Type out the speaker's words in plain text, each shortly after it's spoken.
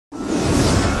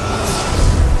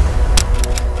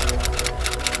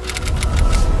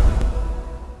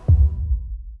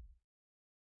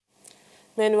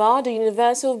Meanwhile, the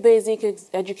Universal Basic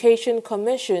Education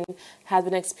Commission has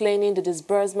been explaining the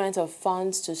disbursement of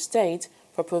funds to states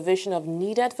for provision of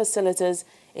needed facilities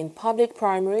in public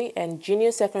primary and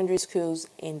junior secondary schools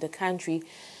in the country.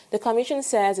 The Commission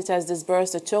says it has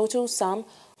disbursed a total sum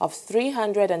of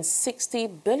 360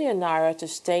 billion naira to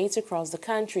states across the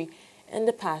country in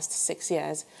the past 6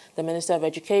 years. The Minister of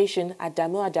Education,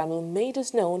 Adamu, made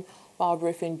this known while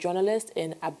briefing journalists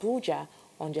in Abuja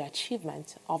on the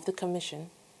achievement of the Commission.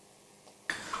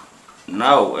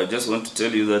 Now, I just want to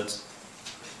tell you that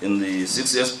in the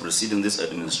 6 years preceding this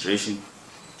administration,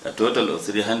 a total of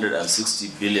 360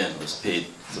 billion was paid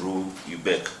through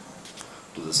UBEC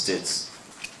to the states.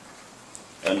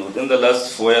 And within the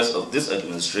last 4 years of this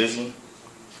administration,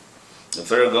 the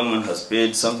federal government has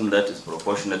paid something that is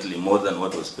proportionately more than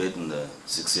what was paid in the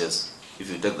 6 years, if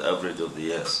you take the average of the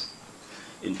years.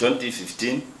 In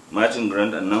 2015, matching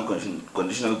grant and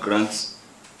non-conditional grants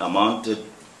amounted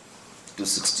to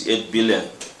 68 billion,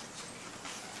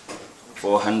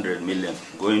 400 million,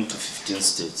 going to 15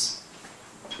 states.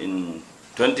 In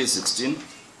 2016,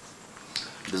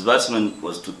 disbursement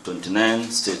was to 29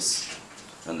 states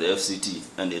and the FCT,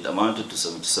 and it amounted to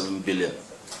 77 billion.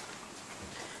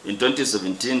 In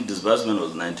 2017, disbursement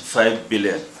was 95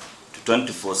 billion to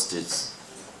 24 states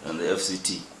and the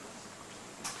FCT,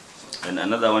 and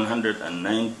another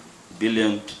 109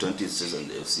 billion to 20 states and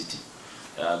the FCT.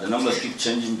 The numbers keep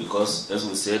changing because, as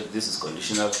we said, this is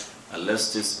conditional. Unless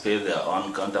states pay their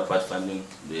own counterpart funding,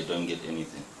 they don't get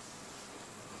anything.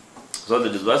 So the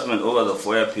disbursement over the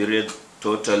 4-year period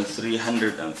totaled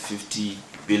 350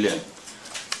 billion,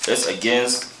 as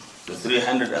against the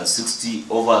 360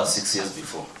 over 6 years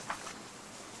before.